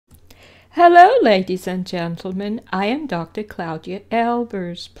Hello, ladies and gentlemen. I am Dr. Claudia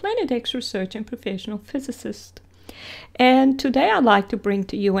Albers, Planet X research and professional physicist. And today I'd like to bring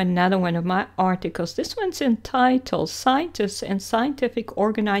to you another one of my articles. This one's entitled Scientists and Scientific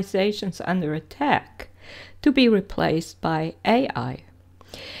Organizations Under Attack to be Replaced by AI.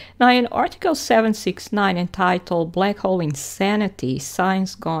 Now, in Article 769 entitled Black Hole Insanity,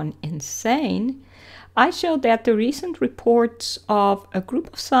 Science Gone Insane, I showed that the recent reports of a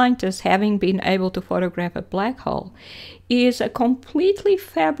group of scientists having been able to photograph a black hole is a completely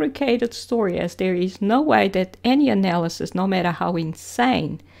fabricated story, as there is no way that any analysis, no matter how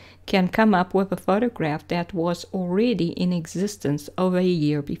insane, can come up with a photograph that was already in existence over a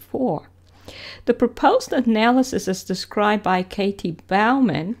year before. The proposed analysis is described by Katie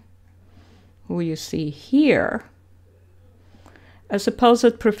Bauman, who you see here, a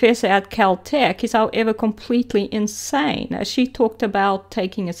supposed professor at Caltech, is however completely insane, as she talked about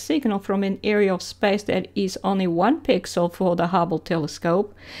taking a signal from an area of space that is only 1 pixel for the Hubble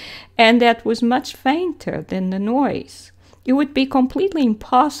telescope, and that was much fainter than the noise. It would be completely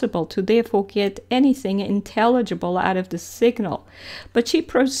impossible to therefore get anything intelligible out of the signal, but she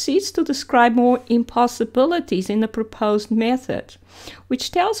proceeds to describe more impossibilities in the proposed method, which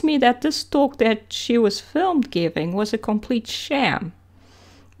tells me that this talk that she was filmed giving was a complete sham.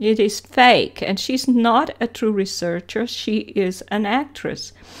 It is fake, and she's not a true researcher, she is an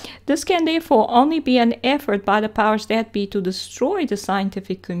actress. This can therefore only be an effort by the powers that be to destroy the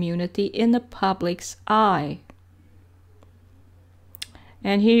scientific community in the public's eye.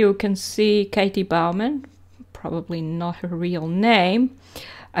 And here you can see Katie Bauman, probably not her real name,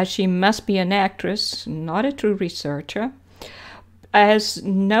 as she must be an actress, not a true researcher, as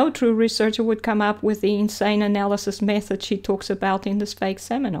no true researcher would come up with the insane analysis method she talks about in this fake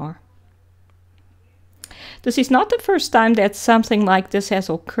seminar. This is not the first time that something like this has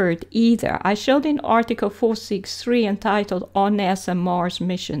occurred either. I showed in Article 463 entitled Are NASA Mars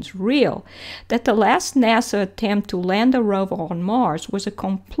Missions Real? That the last NASA attempt to land a rover on Mars was a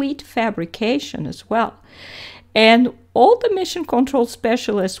complete fabrication as well. And all the mission control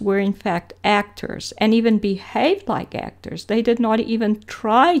specialists were in fact actors and even behaved like actors. They did not even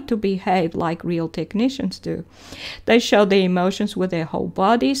try to behave like real technicians do. They showed their emotions with their whole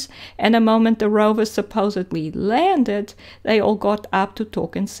bodies, and the moment the rover supposedly landed, they all got up to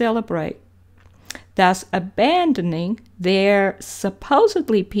talk and celebrate, thus abandoning their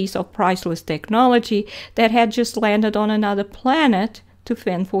supposedly piece of priceless technology that had just landed on another planet to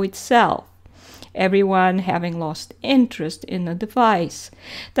fend for itself, everyone having lost interest in the device.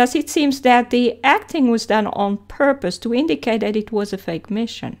 Thus it seems that the acting was done on purpose to indicate that it was a fake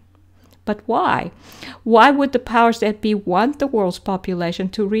mission. But why? Why would the powers that be want the world's population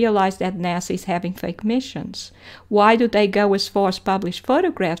to realize that NASA is having fake missions? Why do they go as far as publish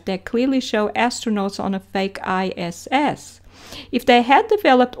photographs that clearly show astronauts on a fake ISS? If they had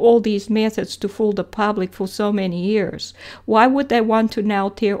developed all these methods to fool the public for so many years, why would they want to now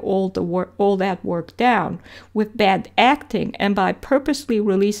tear all that work down with bad acting and by purposely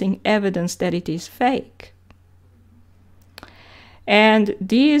releasing evidence that it is fake? And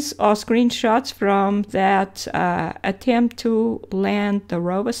these are screenshots from that attempt to land the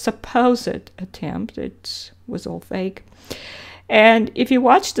rover, supposed attempt. It was all fake. And if you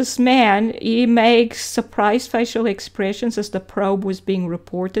watch this man, he makes surprised facial expressions as the probe was being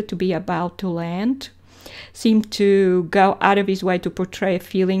reported to be about to land. Seemed to go out of his way to portray a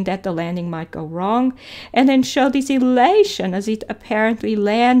feeling that the landing might go wrong, and then show this elation as it apparently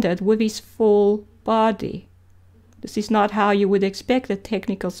landed with his full body. This is not how you would expect a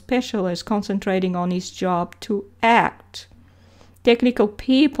technical specialist concentrating on his job to act. Technical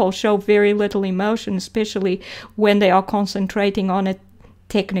people show very little emotion, especially when they are concentrating on a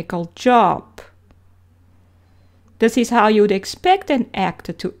technical job. This is how you would expect an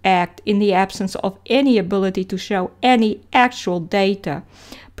actor to act in the absence of any ability to show any actual data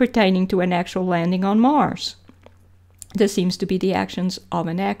pertaining to an actual landing on Mars. This seems to be the actions of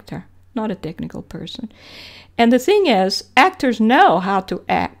an actor, not a technical person. And the thing is, actors know how to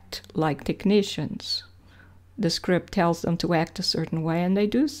act like technicians. The script tells them to act a certain way, and they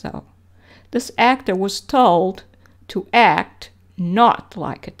do so. This actor was told to act not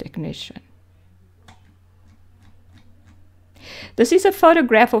like a technician. This is a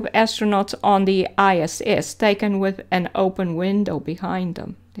photograph of astronauts on the ISS, taken with an open window behind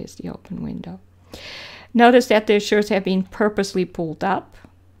them. There's the open window. Notice that their shirts have been purposely pulled up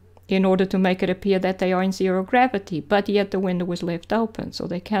in order to make it appear that they are in zero gravity, but yet the window was left open, so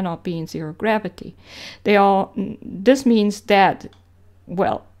they cannot be in zero gravity. This means that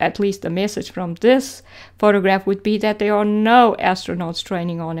well, at least the message from this photograph would be that there are no astronauts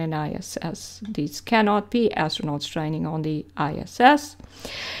training on an ISS. These cannot be astronauts training on the ISS,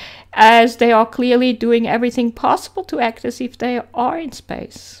 as they are clearly doing everything possible to act as if they are in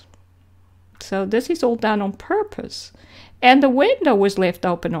space. So this is all done on purpose. And the window was left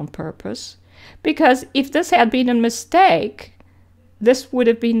open on purpose, because if this had been a mistake, this would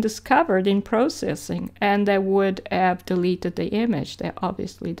have been discovered in processing, and they would have deleted the image. They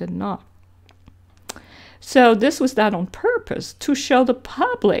obviously did not. So this was done on purpose to show the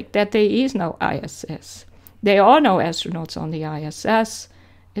public that there is no ISS. There are no astronauts on the ISS.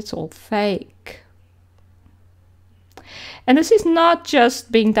 It's all fake. And this is not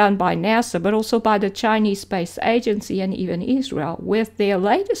just being done by NASA, but also by the Chinese Space Agency and even Israel, with their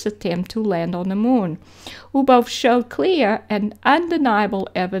latest attempt to land on the moon, who both showed clear and undeniable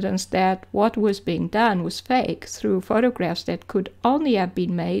evidence that what was being done was fake through photographs that could only have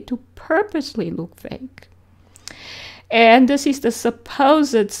been made to purposely look fake. And this is the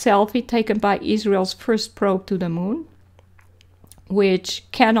supposed selfie taken by Israel's first probe to the moon, which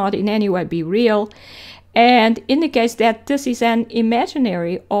cannot in any way be real, and indicates that this is an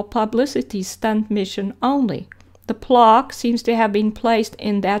imaginary or publicity stunt mission only. The plaque seems to have been placed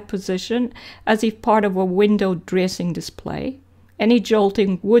in that position as if part of a window dressing display. Any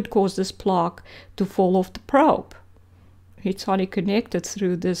jolting would cause this plaque to fall off the probe. It's only connected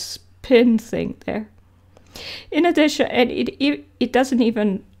through this pin thing there. In addition, and it doesn't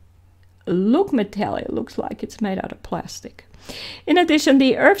even look metallic, it looks like it's made out of plastic. In addition,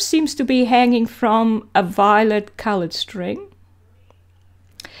 the Earth seems to be hanging from a violet-colored string.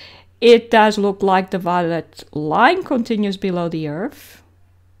 It does look like the violet line continues below the Earth.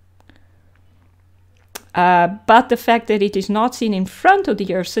 But the fact that it is not seen in front of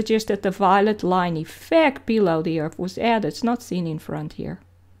the Earth suggests that the violet line effect below the Earth was added. It's not seen in front here.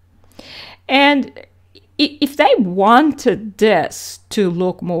 And if they wanted this to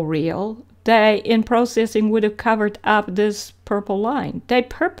look more real, they, in processing, would have covered up this purple line. They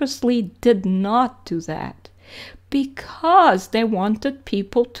purposely did not do that because they wanted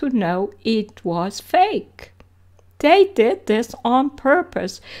people to know it was fake. They did this on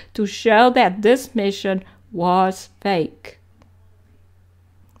purpose to show that this mission was fake.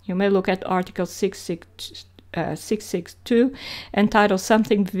 You may look at Article 662 entitled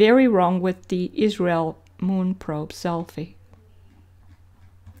 "Something Very Wrong with the Israel Moon Probe Selfie."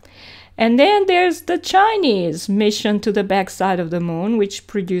 And then there's the Chinese mission to the backside of the moon, which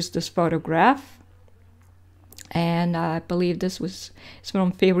produced this photograph. And I believe this was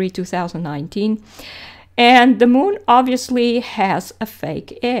from February 2019. And the moon obviously has a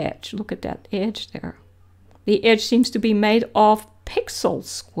fake edge. Look at that edge there. The edge seems to be made of pixel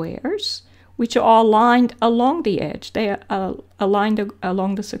squares, which are aligned along the edge. They are aligned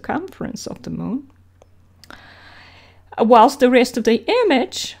along the circumference of the moon. Whilst the rest of the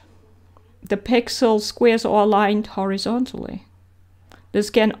image, the pixel squares are aligned horizontally. This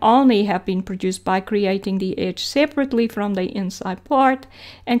can only have been produced by creating the edge separately from the inside part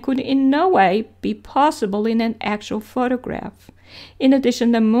and could in no way be possible in an actual photograph. In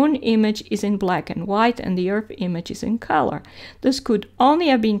addition, the moon image is in black and white and the Earth image is in color. This could only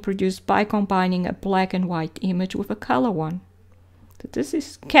have been produced by combining a black and white image with a color one.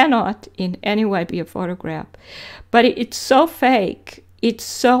 This cannot in any way be a photograph. But it's so fake. It's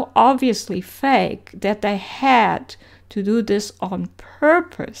so obviously fake that they had to do this on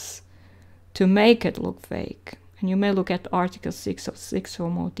purpose to make it look fake. And you may look at Article 606 for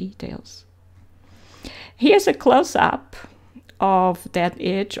more details. Here's a close-up of that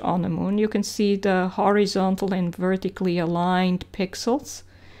edge on the moon. You can see the horizontal and vertically aligned pixels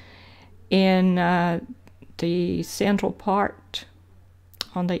in the central part.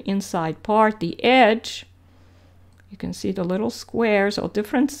 On the inside part, the edge, you can see the little squares are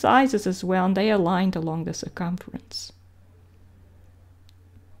different sizes as well, and they aligned along the circumference.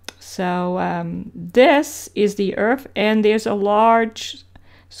 So this is the Earth, and there's a large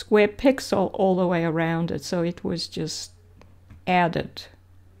square pixel all the way around it, so it was just added.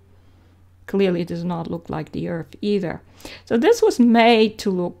 Clearly does not look like the Earth either. So this was made to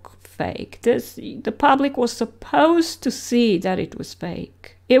look fake. The public was supposed to see that it was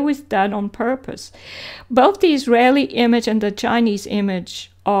fake. It was done on purpose. Both the Israeli image and the Chinese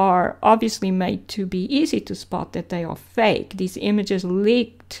image are obviously made to be easy to spot that they are fake. These images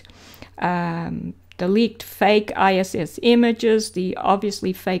leaked, the leaked fake ISS images, the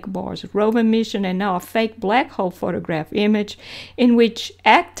obviously fake Mars rover mission, and now a fake black hole photograph image in which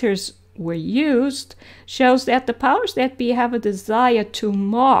actors were used shows that the powers that be have a desire to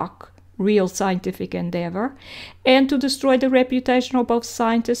mock real scientific endeavor and to destroy the reputation of both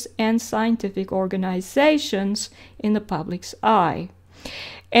scientists and scientific organizations in the public's eye.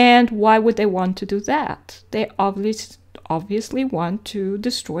 And why would they want to do that? They obviously want to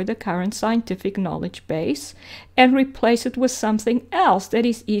destroy the current scientific knowledge base and replace it with something else that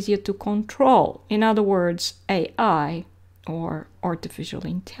is easier to control. In other words, AI, or artificial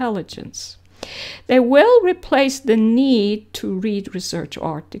intelligence. They will replace the need to read research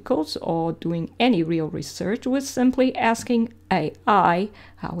articles or doing any real research with simply asking AI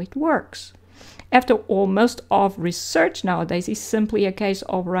how it works. After all, most of research nowadays is simply a case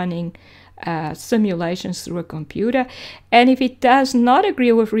of running simulations through a computer, and if it does not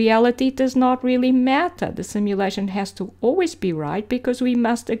agree with reality, it does not really matter. The simulation has to always be right because we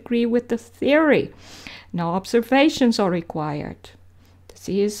must agree with the theory. No observations are required. This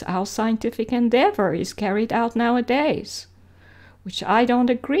is how scientific endeavor is carried out nowadays, which I don't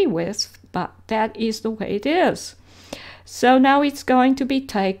agree with, but that is the way it is. So now it's going to be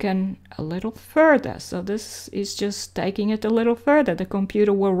taken a little further. So this is just taking it a little further. The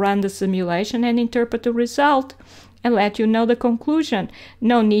computer will run the simulation and interpret the result and let you know the conclusion.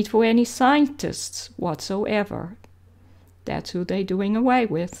 No need for any scientists whatsoever. That's who they're doing away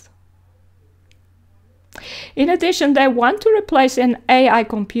with. In addition, they want to replace an AI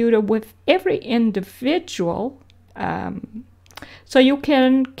computer with every individual, so you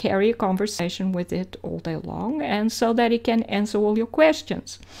can carry a conversation with it all day long, and so that it can answer all your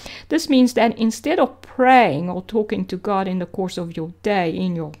questions. This means that instead of praying or talking to God in the course of your day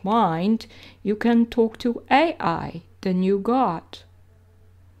in your mind, you can talk to AI, the new God.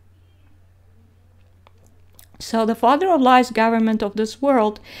 So the father of lies government of this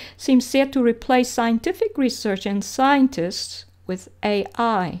world seems set to replace scientific research and scientists with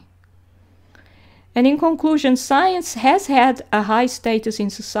AI. And in conclusion, science has had a high status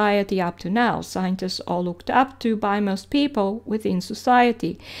in society up to now. Scientists are looked up to by most people within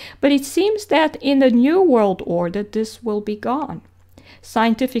society. But it seems that in the new world order, this will be gone.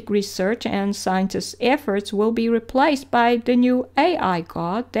 Scientific research and scientists' efforts will be replaced by the new AI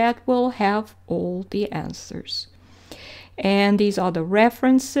God that will have all the answers. And these are the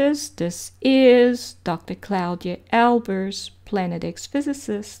references. This is Dr. Claudia Albers, Planet X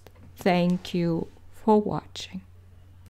physicist. Thank you for watching.